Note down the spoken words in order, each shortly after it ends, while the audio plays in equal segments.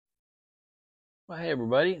Well, hey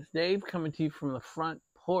everybody, it's Dave coming to you from the front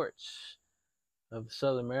porch of the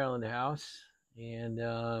Southern Maryland house. And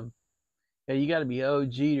yeah, you got to be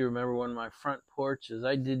OG to remember one of my front porches.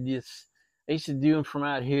 I used to do them from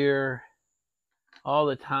out here all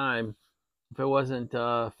the time. If it wasn't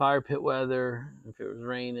fire pit weather, if it was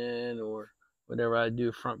raining or whatever, I'd do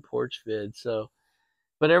a front porch vid.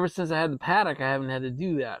 But ever since I had the paddock, I haven't had to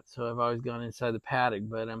do that. So I've always gone inside the paddock,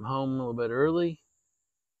 but I'm home a little bit early.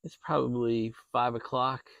 It's probably 5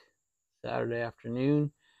 o'clock Saturday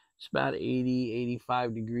afternoon. It's about 80,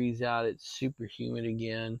 85 degrees out. It's super humid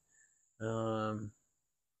again. I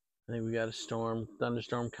think we got a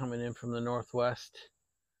thunderstorm coming in from the northwest.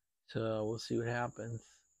 So we'll see what happens.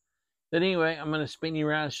 But anyway, I'm going to spin you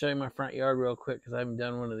around and show you my front yard real quick because I haven't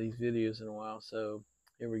done one of these videos in a while. So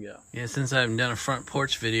here we go. Yeah, since I haven't done a front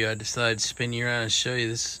porch video, I decided to spin you around and show you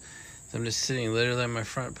this. So I'm just sitting literally on my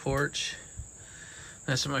front porch.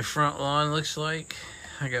 That's what my front lawn looks like.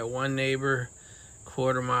 I got one neighbor,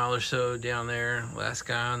 quarter mile or so down there. Last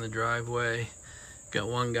guy on the driveway. Got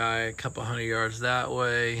one guy a couple hundred yards that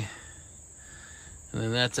way. And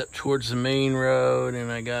then that's up towards the main road.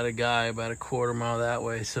 And I got a guy about a quarter mile that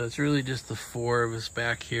way. So it's really just the four of us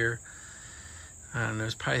back here. I don't know,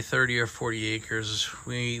 it's probably 30 or 40 acres.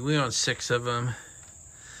 We own 6 of them.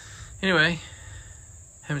 Anyway,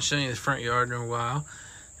 haven't shown you the front yard in a while.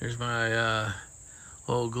 There's my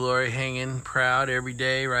Old Glory hanging proud every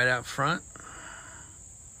day right out front.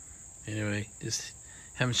 Anyway, just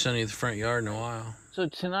haven't shown you the front yard in a while. So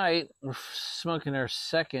tonight we're smoking our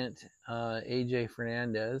second AJ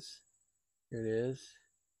Fernandez. Here it is.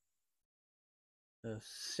 The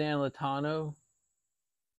San Latano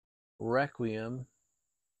Requiem.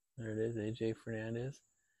 There it is, AJ Fernandez.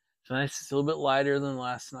 It's nice. It's a little bit lighter than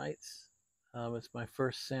last night's. It's my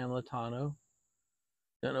first San Latano.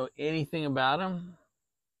 Don't know anything about him.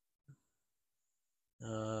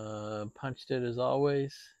 Punched it as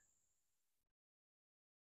always.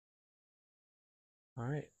 All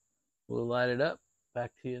right, we'll light it up.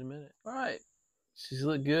 Back to you in a minute. All right, she's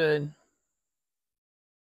look good.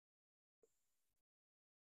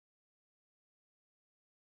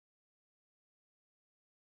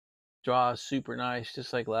 Draw is super nice,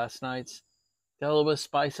 just like last night's. Got a little bit of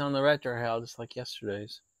spice on the retrohale, just like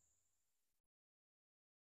yesterday's.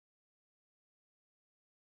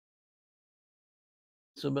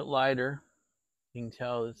 It's a bit lighter. You can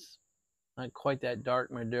tell it's not quite that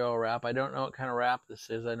dark Maduro wrap. I don't know what kind of wrap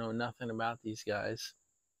this is. I know nothing about these guys.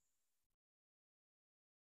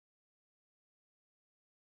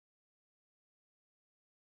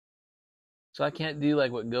 So I can't do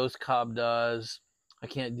like what Ghost Cobb does. I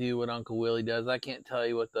can't do what Uncle Willie does. I can't tell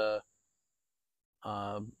you what the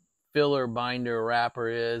filler, binder, wrapper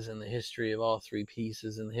is and the history of all 3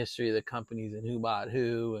 pieces and the history of the companies and who bought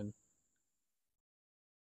who. And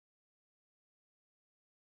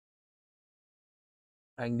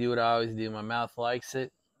I can do what I always do. My mouth likes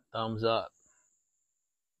it. Thumbs up.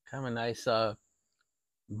 Kind of a nice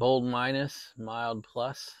bold minus, mild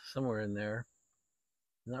plus, somewhere in there.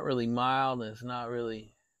 It's not really mild and it's not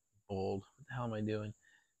really bold. What the hell am I doing?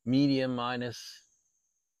 Medium minus,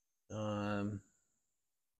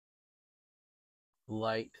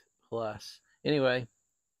 light plus. Anyway,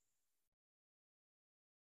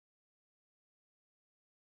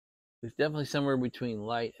 it's definitely somewhere between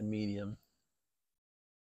light and medium.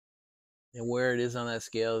 And where it is on that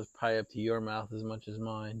scale is probably up to your mouth as much as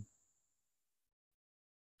mine.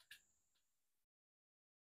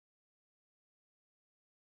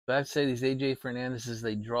 But I have to say these AJ Fernandez's,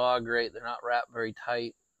 they draw great. They're not wrapped very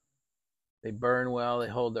tight. They burn well. They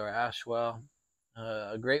hold their ash well.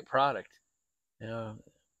 A great product. You know,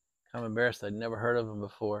 I'm embarrassed. I'd never heard of them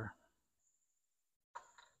before.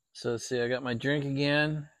 So let's see. I got my drink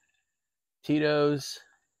again. Tito's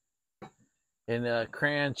and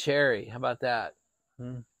cran cherry. How about that?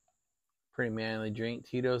 Pretty manly drink.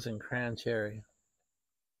 Tito's and cran cherry.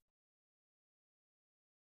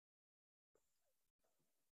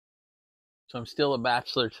 So I'm still a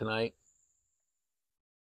bachelor tonight.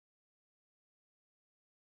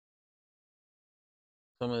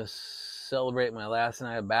 So I'm going to celebrate my last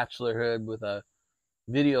night of bachelorhood with a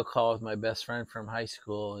video call with my best friend from high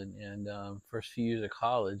school and first few years of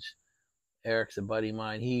college. Eric's a buddy of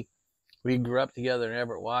mine. We grew up together in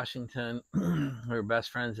Everett, Washington. We were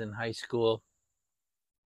best friends in high school.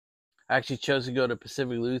 I actually chose to go to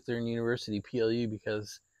Pacific Lutheran University, PLU,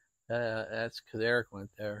 because that's because Eric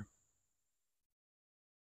went there.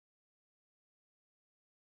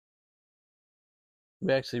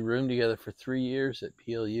 We actually roomed together for 3 years at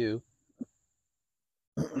PLU.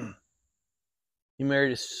 He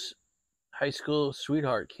married his high school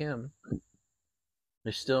sweetheart, Kim.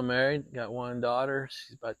 They're still married. Got one daughter.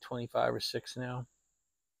 She's about 25 or 6 now.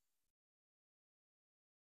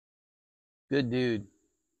 Good dude.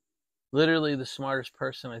 Literally the smartest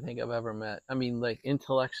person I think I've ever met. I mean, like,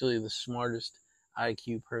 intellectually the smartest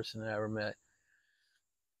IQ person I ever met.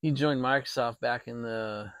 He joined Microsoft back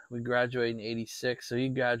we graduated in 86, so he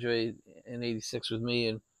graduated in 86 with me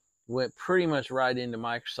and went pretty much right into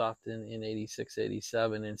Microsoft in 86,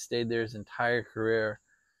 87 and stayed there his entire career.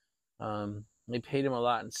 They paid him a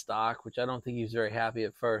lot in stock, which I don't think he was very happy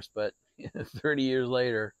at first, but 30 years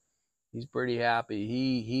later, he's pretty happy.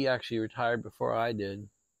 He actually retired before I did.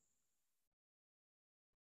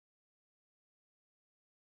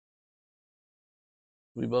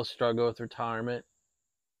 We both struggle with retirement.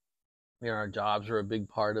 Our jobs are a big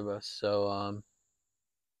part of us. So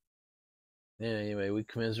anyway, we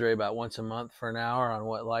commiserate about once a month for an hour on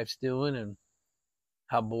what life's doing and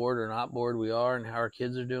how bored or not bored we are and how our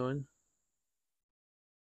kids are doing.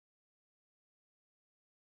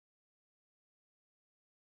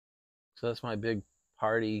 So that's my big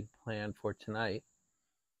party plan for tonight.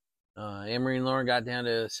 Amory and Lauren got down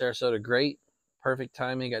to Sarasota great. Perfect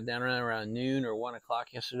timing. Got down around noon or 1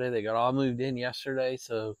 o'clock yesterday. They got all moved in yesterday,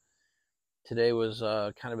 so today was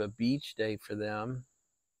kind of a beach day for them.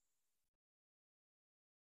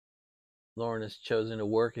 Lauren has chosen to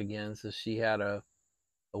work again, so she had a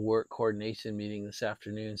work coordination meeting this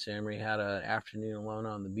afternoon. So Amory had an afternoon alone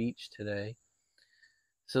on the beach today.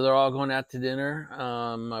 So they're all going out to dinner.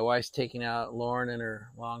 My wife's taking out Lauren and her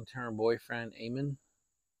long-term boyfriend, Eamon.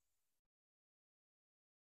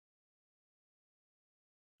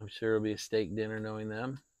 I'm sure it'll be a steak dinner knowing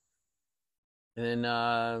them. And then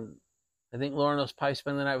I think Lauren will probably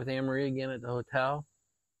spend the night with Anne-Marie again at the hotel.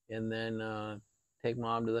 And then take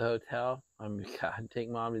mom to the hotel. Take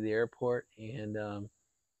mom to the airport. And I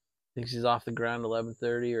think she's off the ground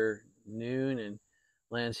 11:30 or noon and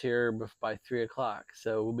lands here by 3 o'clock.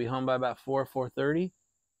 So we'll be home by about 4:30.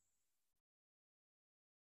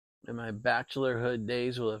 And my bachelorhood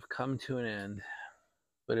days will have come to an end.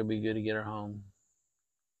 But it'll be good to get her home.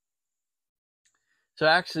 So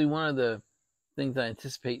actually, one of the things I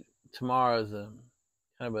anticipate tomorrow is a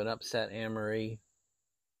kind of an upset Anne-Marie.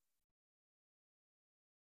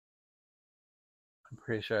 I'm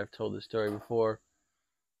pretty sure I've told this story before.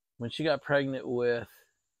 When she got pregnant with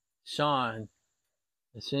Sean,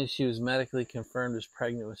 as soon as she was medically confirmed as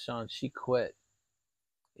pregnant with Sean, she quit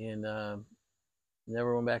and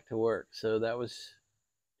never went back to work. So that was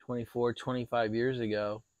 24, 25 years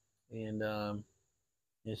ago. And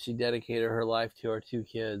she dedicated her life to our 2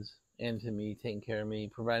 kids and to me, taking care of me,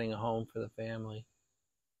 providing a home for the family.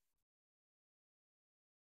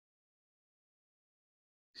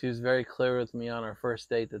 She was very clear with me on our first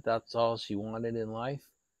date that that's all she wanted in life,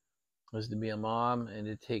 was to be a mom and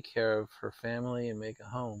to take care of her family and make a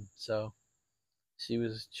home. So she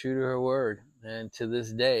was true to her word, and to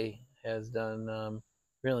this day has done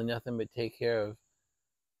really nothing but take care of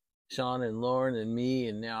Sean and Lauren and me,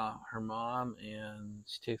 and now her mom, and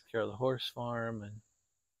she takes care of the horse farm.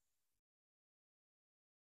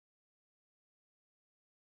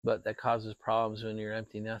 But that causes problems when you're an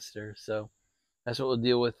empty nester. So that's what we'll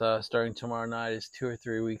deal with starting tomorrow night, is 2 or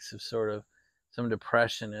 3 weeks of sort of some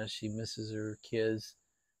depression as she misses her kids.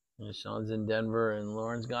 And Sean's in Denver and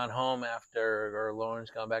Lauren's gone home or Lauren's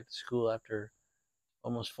gone back to school after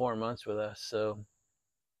almost 4 months with us. So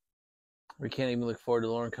we can't even look forward to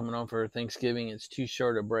Lauren coming home for Thanksgiving. It's too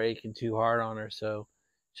short a break and too hard on her. So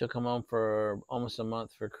she'll come home for almost a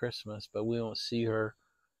month for Christmas, but we won't see her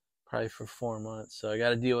probably for 4 months. So I got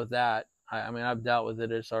to deal with that. I mean, I've dealt with it.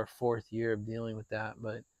 It's our 4th year of dealing with that,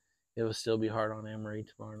 but it will still be hard on Anne-Marie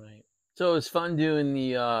tomorrow night. So it was fun doing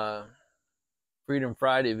the Freedom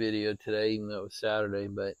Friday video today, even though it was Saturday,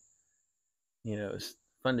 but it's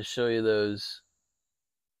fun to show you those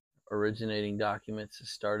originating documents that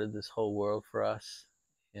started this whole world for us,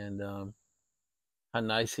 and how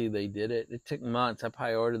nicely they did it. It took months. I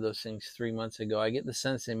probably ordered those things 3 months ago. I get the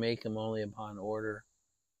sense they make them only upon order.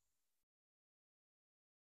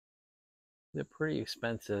 They're pretty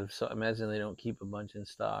expensive, so I imagine they don't keep a bunch in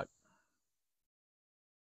stock.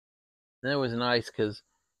 And it was nice because,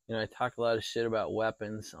 I talk a lot of shit about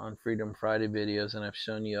weapons on Freedom Friday videos, and I've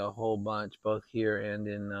shown you a whole bunch, both here and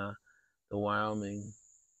in the Wyoming.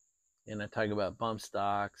 And I talk about bump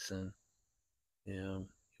stocks and,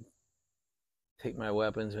 take my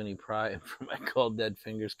weapons when you pry them for my cold dead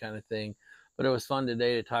fingers kind of thing. But it was fun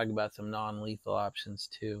today to talk about some non-lethal options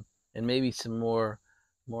too, and maybe some more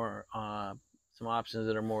some options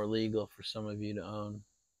that are more legal for some of you to own.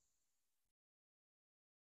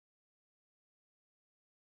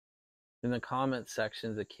 In the comment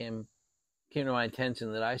sections, it came came to my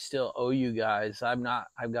attention that I still owe you guys. I've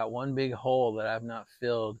got one big hole that I've not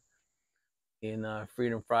filled in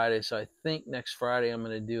Freedom Friday. So I think next Friday I'm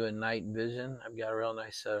going to do a night vision. I've got a real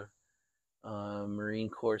nice Marine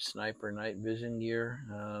Corps sniper night vision gear.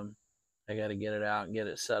 I got to get it out and get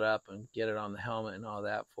it set up and get it on the helmet and all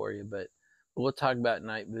that for you. But we'll talk about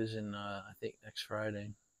night vision, I think, next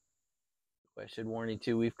Friday. I should warn you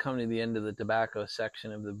too, we've come to the end of the tobacco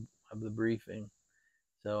section of the briefing.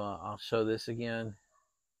 So I'll show this again.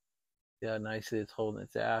 See how nicely it's holding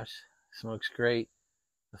its ash. Smokes great.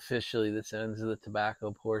 Officially, this ends the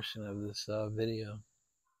tobacco portion of this video.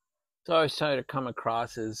 So I always try to come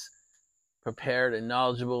across as prepared and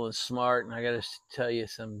knowledgeable and smart, and I got to tell you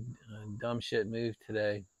some dumb shit move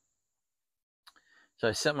today. So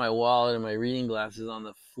I set my wallet and my reading glasses on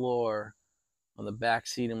the floor on the back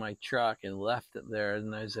seat of my truck and left it there.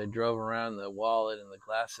 And as I drove around, the wallet and the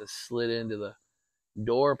glasses slid into the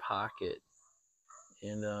door pocket,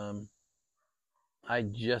 and I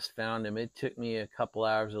just found them. It took me a couple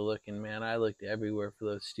hours of looking, man. I looked everywhere for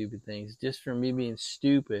those stupid things, just for me being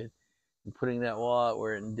stupid and putting that wallet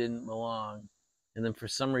where it didn't belong, and then for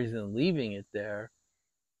some reason leaving it there.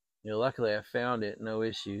 Luckily I found it, no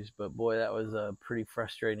issues, but boy, that was a pretty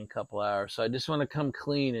frustrating couple hours. So I just want to come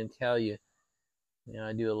clean and tell you,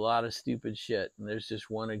 I do a lot of stupid shit, and there's just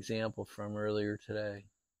one example from earlier today.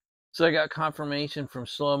 So I got confirmation from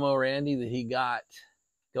Slow-Mo Randy that he got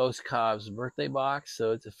Ghost Cobb's birthday box,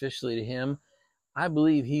 so it's officially to him. I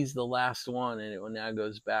believe he's the last one, and it now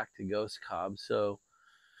goes back to Ghost Cobb. So,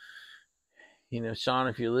 Sean,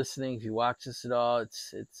 if you're listening, if you watch this at all,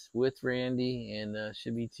 it's with Randy, and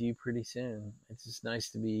should be to you pretty soon. It's just nice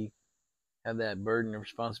to have that burden of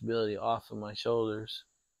responsibility off of my shoulders.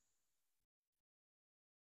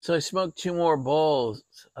 So I smoked 2 more bowls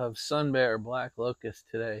of Sun Bear Black Locust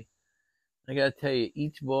today. I gotta tell you,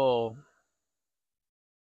 each bowl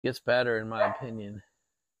gets better in my opinion.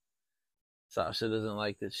 Sasha doesn't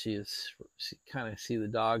like that she kind of see the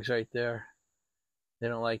dogs right there. They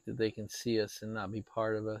don't like that they can see us and not be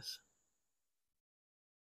part of us.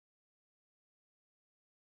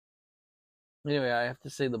 Anyway, I have to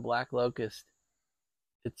say the Black Locust,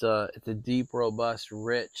 it's a deep, robust,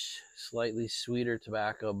 rich, slightly sweeter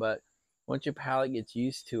tobacco, but once your palate gets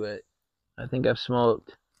used to it, I think I've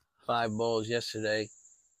smoked 5 bowls yesterday.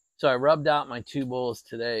 So I rubbed out my 2 bowls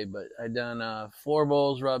today, but I done 4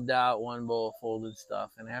 bowls rubbed out, 1 bowl folded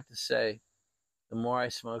stuff. And I have to say, the more I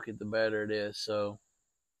smoke it, the better it is. So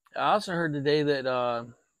I also heard today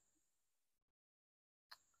that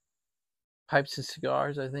Pipes and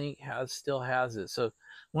Cigars, I think, still has it. So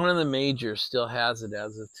one of the majors still has it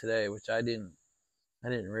as of today, which I didn't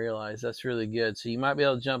realize. That's really good. So you might be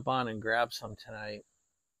able to jump on and grab some tonight.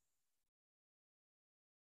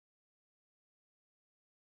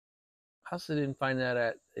 I also didn't find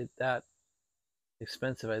that that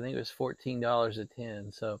expensive. I think it was $14 a tin.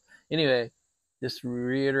 So anyway, just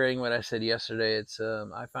reiterating what I said yesterday, it's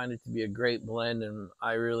I find it to be a great blend, and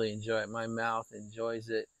I really enjoy it. My mouth enjoys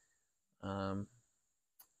it.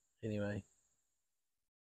 Anyway,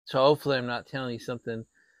 so hopefully I'm not telling you something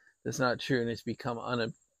that's not true and it's become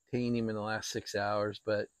unobtainium in the last 6 hours.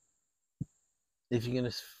 But if you can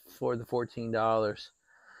afford the $14,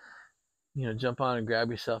 jump on and grab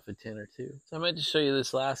yourself a tin or 2. So I meant to show you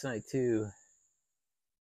this last night too.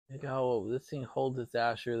 Look how this thing holds its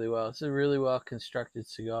ash really well. It's a really well constructed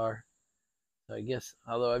cigar. So I guess,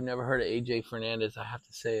 although I've never heard of AJ Fernandez, I have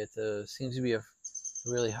to say it seems to be a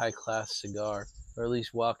really high class cigar, or at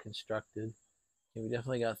least well constructed. And we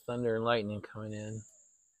definitely got thunder and lightning coming in.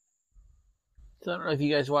 So I don't know if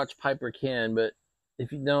you guys watch Piper Can, but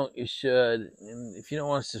if you don't, you should. And if you don't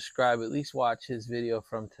want to subscribe, at least watch his video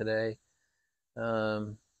from today. I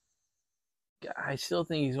still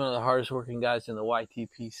think he's one of the hardest working guys in the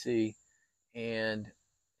YTPC, and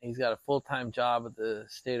he's got a full-time job at the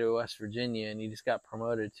state of West Virginia, and he just got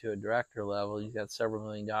promoted to a director level. He's got several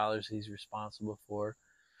 $1 million he's responsible for,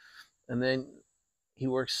 and then he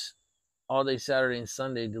works all day Saturday and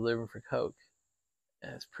Sunday delivering for Coke.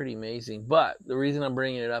 And it's pretty amazing. But the reason I'm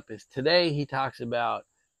bringing it up is today he talks about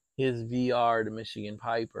his VR to Michigan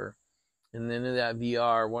Piper. And then in that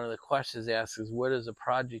VR, one of the questions asked is, what is a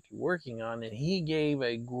project you're working on? And he gave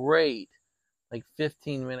a great,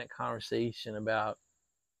 15-minute conversation about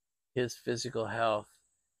his physical health.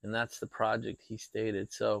 And that's the project he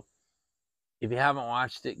stated. So if you haven't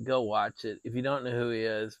watched it, go watch it. If you don't know who he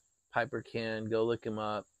is, Piper Can, go look him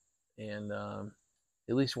up and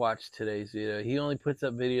at least watch today's video. He only puts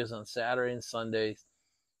up videos on Saturday and Sundays.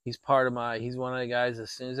 He's one of the guys,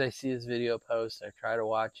 as soon as I see his video post, I try to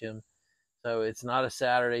watch him. So it's not a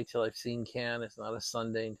Saturday till I've seen Ken. It's not a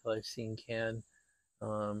Sunday until I've seen Ken.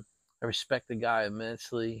 I respect the guy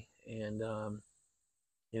immensely, and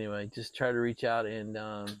anyway, just try to reach out and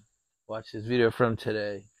watch this video from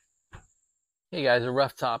today. Hey guys, a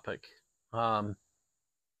rough topic.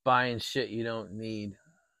 Buying shit you don't need.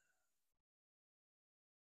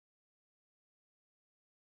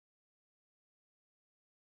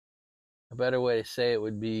 A better way to say it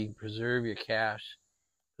would be preserve your cash,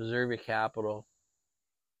 preserve your capital.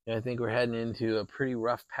 And I think we're heading into a pretty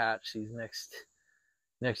rough patch these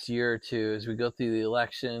next year or two. As we go through the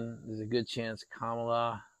election, there's a good chance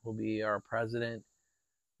Kamala will be our president.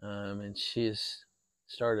 And she has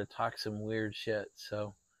started to talk some weird shit.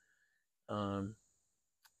 So,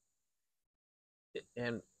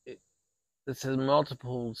 this is a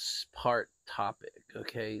multiple part topic.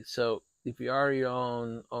 Okay, so if you already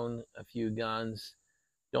own a few guns,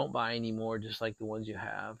 don't buy any more, just like the ones you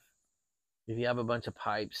have. If you have a bunch of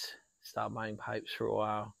pipes, stop buying pipes for a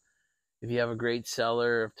while. If you have a great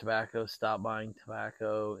cellar of tobacco, stop buying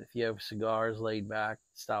tobacco. If you have cigars laid back,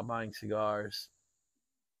 stop buying cigars.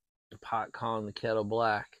 The pot calling the kettle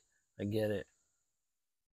black. I get it.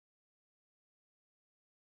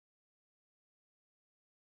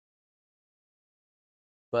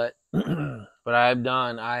 But what I've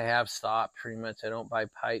done, I have stopped pretty much. I don't buy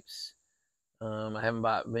pipes. I haven't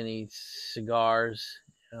bought many cigars.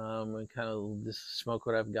 I kind of just smoke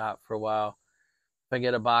what I've got for a while. If I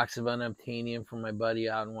get a box of unobtainium from my buddy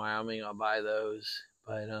out in Wyoming, I'll buy those.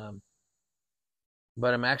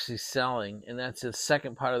 But I'm actually selling, and that's the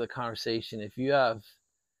second part of the conversation. If you have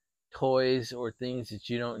toys or things that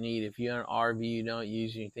you don't need, if you have an RV you don't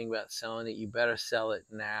use and you think about selling it, you better sell it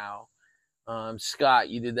now. Scott,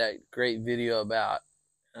 you did that great video about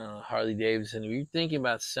Harley Davidson. If you're thinking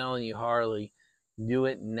about selling your Harley, do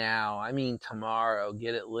it now. I mean tomorrow.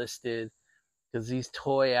 Get it listed, because these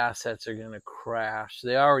toy assets are going to crash.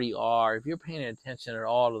 They already are. If you're paying attention at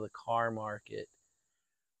all to the car market,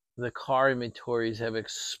 the car inventories have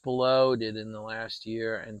exploded in the last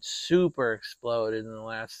year and super exploded in the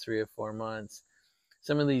last 3 or 4 months.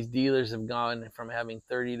 Some of these dealers have gone from having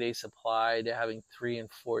 30-day supply to having 3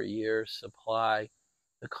 and 4 years supply.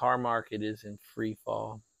 The car market is in free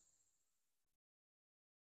fall.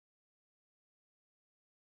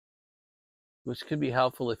 Which could be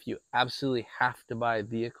helpful if you absolutely have to buy a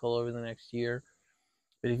vehicle over the next year.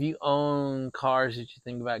 But if you own cars that you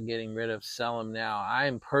think about getting rid of, sell them now. I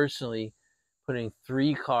am personally putting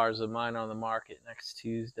 3 cars of mine on the market next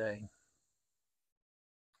Tuesday.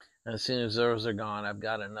 And as soon as those are gone, I've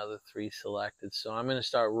got another 3 selected. So I'm going to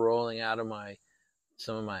start rolling out of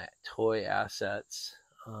some of my toy assets.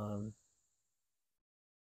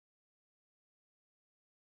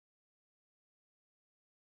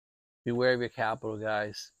 Beware of your capital,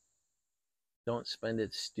 guys. Don't spend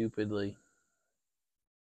it stupidly.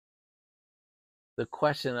 The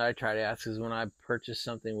question that I try to ask is, when I purchase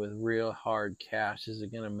something with real hard cash, is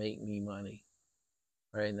it going to make me money?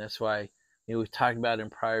 Right? And that's why, we've talked about in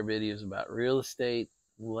prior videos about real estate,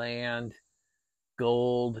 land,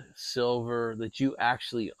 gold, silver that you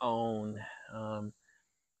actually own.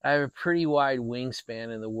 I have a pretty wide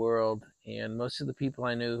wingspan in the world, and most of the people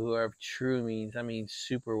I know who have true means, I mean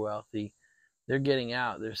super wealthy, they're getting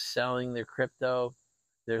out. They're selling their crypto.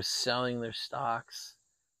 They're selling their stocks.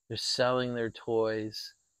 They're selling their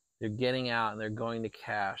toys. They're getting out and they're going to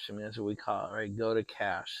cash. I mean, that's what we call it, right? Go to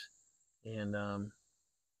cash. And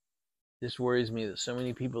this worries me that so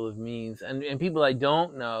many people of means, and people I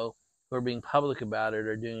don't know who are being public about it,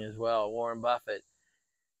 are doing as well. Warren Buffett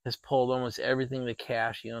has pulled almost everything to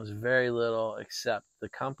cash. He owns very little except the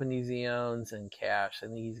companies he owns and cash. I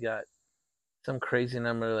think he's got some crazy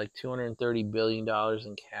number like $230 billion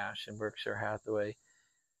in cash in Berkshire Hathaway.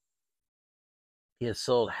 He has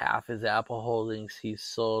sold half his Apple holdings. He's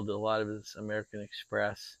sold a lot of his American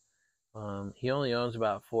Express. He only owns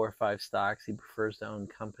about 4 or 5 stocks. He prefers to own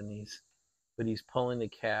companies, but he's pulling the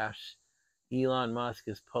cash. Elon Musk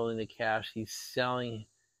is pulling the cash. He's selling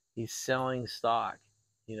stock,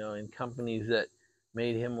 in companies that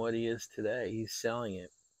made him what he is today. He's selling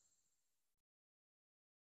it.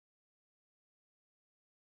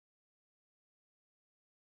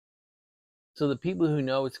 So the people who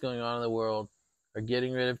know what's going on in the world are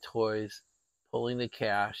getting rid of toys, pulling the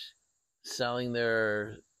cash, selling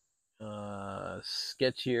their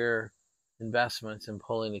sketchier investments and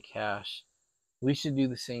pulling the cash. We should do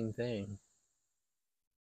the same thing.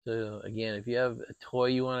 So again, if you have a toy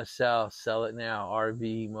you want to sell it now.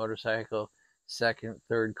 RV, motorcycle, second,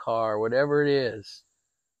 third car, whatever it is,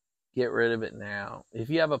 get rid of it now. If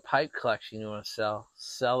you have a pipe collection you want to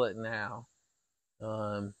sell it now.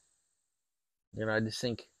 I just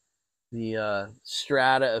think the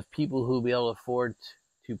strata of people who will be able to afford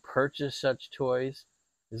to purchase such toys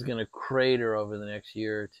is going to crater over the next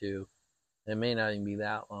year or two. It may not even be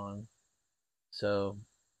that long. So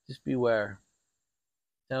just beware.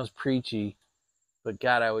 Sounds preachy, but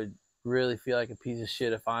God, I would really feel like a piece of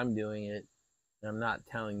shit if I'm doing it and I'm not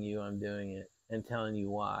telling you I'm doing it and telling you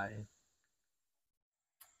why.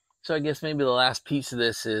 So I guess maybe the last piece of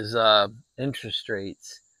this is interest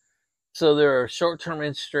rates. So there are short-term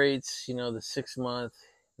interest rates, the 6-month,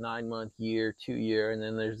 9-month, year, 2-year, and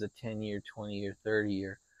then there's the 10-year, 20-year,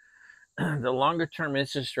 30-year. The longer-term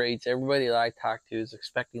interest rates, everybody that I talk to is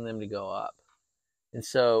expecting them to go up. And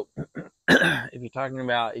so if you're talking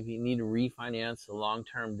about if you need to refinance the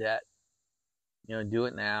long-term debt, do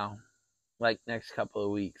it now, like next couple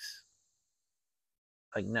of weeks,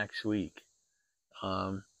 like next week.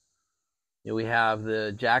 We have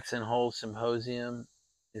the Jackson Hole Symposium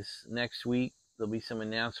is next week. There'll be some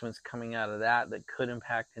announcements coming out of that could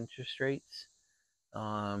impact interest rates.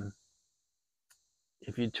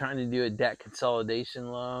 If you're trying to do a debt consolidation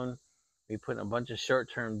loan, you're putting a bunch of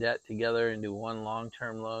short-term debt together into one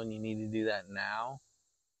long-term loan, you need to do that now.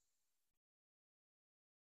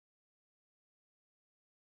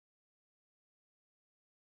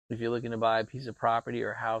 If you're looking to buy a piece of property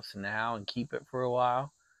or a house now and keep it for a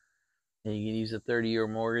while, and you can use a 30-year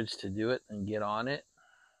mortgage to do it and get on it,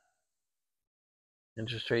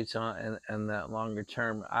 interest rates on and that longer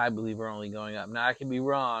term, I believe, are only going up. Now, I could be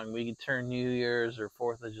wrong. We could turn New Year's or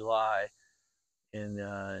 4th of July and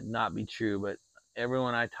not be true, but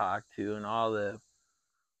everyone I talk to and all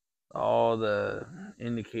the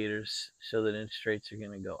indicators show that interest rates are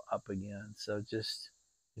going to go up again. So just,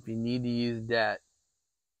 if you need to use debt,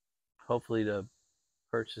 hopefully to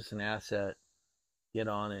purchase an asset, get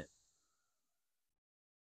on it.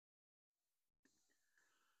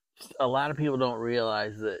 A lot of people don't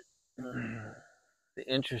realize that the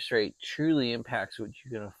interest rate truly impacts what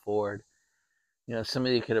you can afford.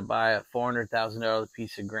 Somebody could buy a $400,000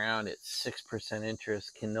 piece of ground at 6%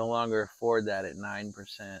 interest can no longer afford that at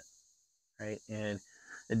 9%, right? And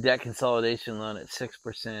a debt consolidation loan at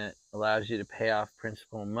 6% allows you to pay off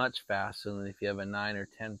principal much faster than if you have a 9 or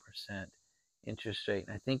 10% interest rate.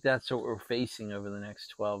 And I think that's what we're facing over the next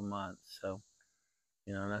 12 months. So,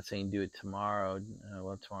 I'm not saying do it tomorrow.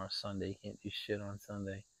 Well, tomorrow's Sunday. You can't do shit on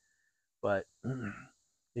Sunday. But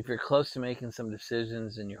if you're close to making some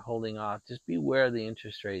decisions and you're holding off, just beware of the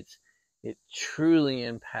interest rates. It truly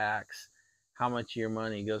impacts how much of your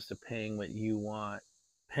money goes to paying what you want,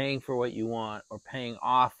 paying for what you want, or paying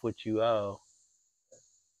off what you owe.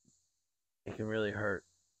 It can really hurt.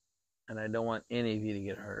 And I don't want any of you to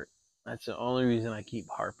get hurt. That's the only reason I keep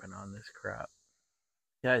harping on this crap.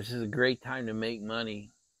 Guys, this is a great time to make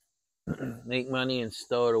money. Make money and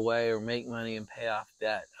stow it away, or make money and pay off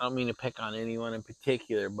debt. I don't mean to pick on anyone in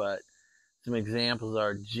particular, but some examples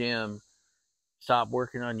are: Jim, stop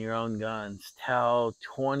working on your own guns. Tell the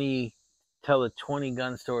 20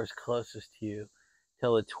 gun stores closest to you.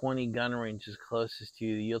 Tell the 20 gun ranges closest to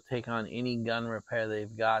you. You'll take on any gun repair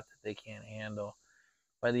they've got that they can't handle.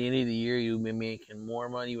 By the end of the year, you'll be making more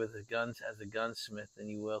money with the guns as a gunsmith than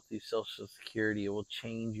you will through Social Security. It will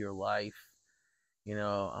change your life.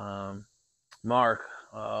 Mark,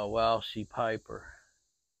 Welshie Piper.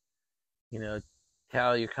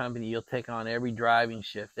 Tell your company you'll take on every driving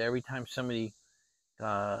shift. Every time somebody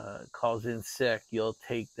calls in sick, you'll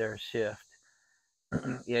take their shift.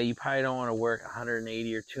 Yeah, you probably don't want to work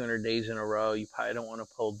 180 or 200 days in a row. You probably don't want to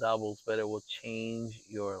pull doubles, but it will change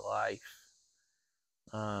your life.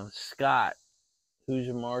 Scott, who's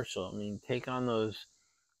your marshal? Take on those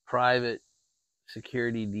private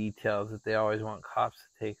security details that they always want cops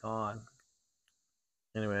to take on.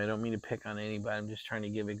 Anyway, I don't mean to pick on anybody. I'm just trying to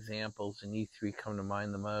give examples, and you three come to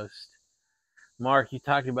mind the most. Mark, you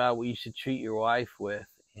talked about what you should treat your wife with,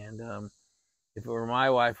 and if it were my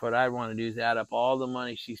wife, what I'd want to do is add up all the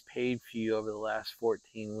money she's paid for you over the last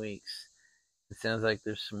 14 weeks. It sounds like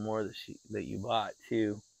there's some more that you bought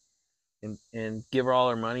too, and give her all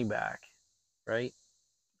her money back, right?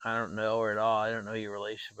 I don't know her at all. I don't know your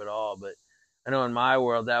relationship at all, but I know in my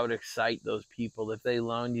world that would excite those people if they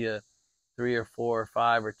loaned you $3 or $4 or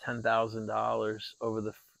 $5 or $10,000 over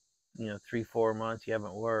the 3-4 months you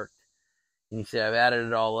haven't worked, and you say, I've added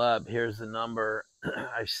it all up, here's the number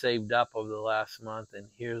I've saved up over the last month, and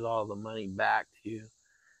here's all the money back to you.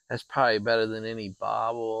 That's probably better than any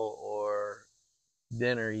bauble or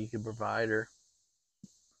dinner you could provide her.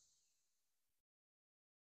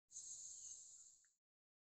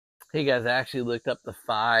 Hey guys, I actually looked up the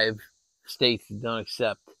 5 states that don't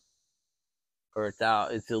accept, or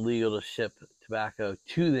it's illegal to ship tobacco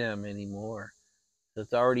to them anymore. So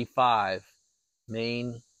it's already 5.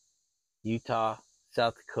 Maine, Utah,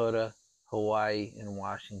 South Dakota, Hawaii, and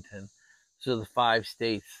Washington. So the 5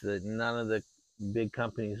 states that none of the big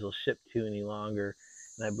companies will ship to any longer.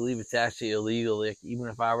 And I believe it's actually illegal. Like, even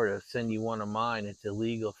if I were to send you one of mine, it's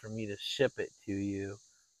illegal for me to ship it to you.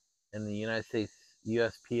 And the United States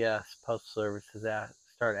USPS Postal Service has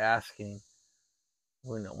start asking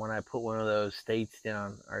when I put one of those states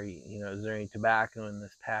down, is there any tobacco in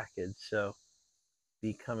this package? So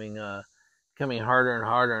becoming harder and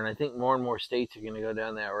harder, and I think more and more states are going to go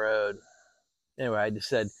down that road. Anyway, I just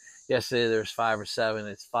said yesterday there's 5 or 7.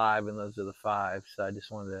 It's 5, and those are the 5. So I just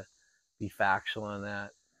wanted to be factual on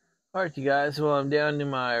that. All right, you guys. Well, I'm down to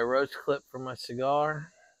my roach clip for my cigar,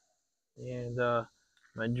 and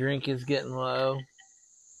my drink is getting low.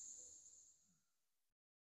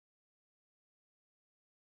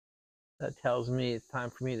 That tells me it's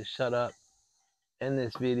time for me to shut up, end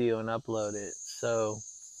this video, and upload it. So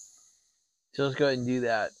let's go ahead and do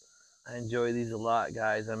that. I enjoy these a lot,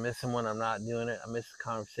 guys. I miss them when I'm not doing it. I miss the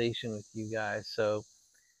conversation with you guys. So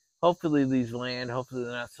hopefully these land. Hopefully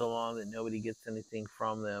they're not so long that nobody gets anything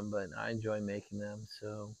from them. But I enjoy making them.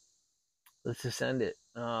 So let's just end it.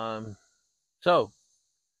 So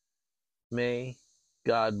may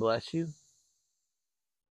God bless you.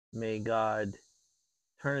 May God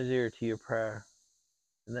turn his ear to your prayer.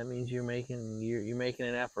 And that means you're making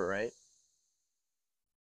an effort, right?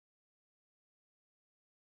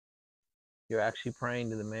 You're actually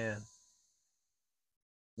praying to the man.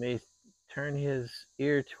 May he turn his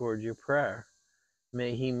ear toward your prayer.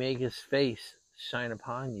 May he make his face shine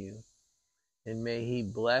upon you. And may he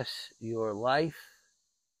bless your life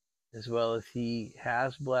as well as he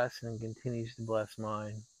has blessed and continues to bless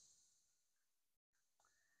mine.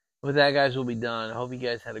 With that, guys, we'll be done. I hope you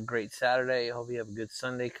guys had a great Saturday. I hope you have a good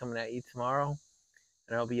Sunday coming at you tomorrow.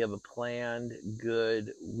 And I hope you have a planned,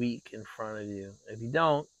 good week in front of you. If you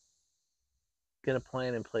don't, get a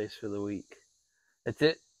plan in place for the week. That's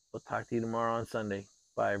it. We'll talk to you tomorrow on Sunday.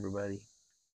 Bye, everybody.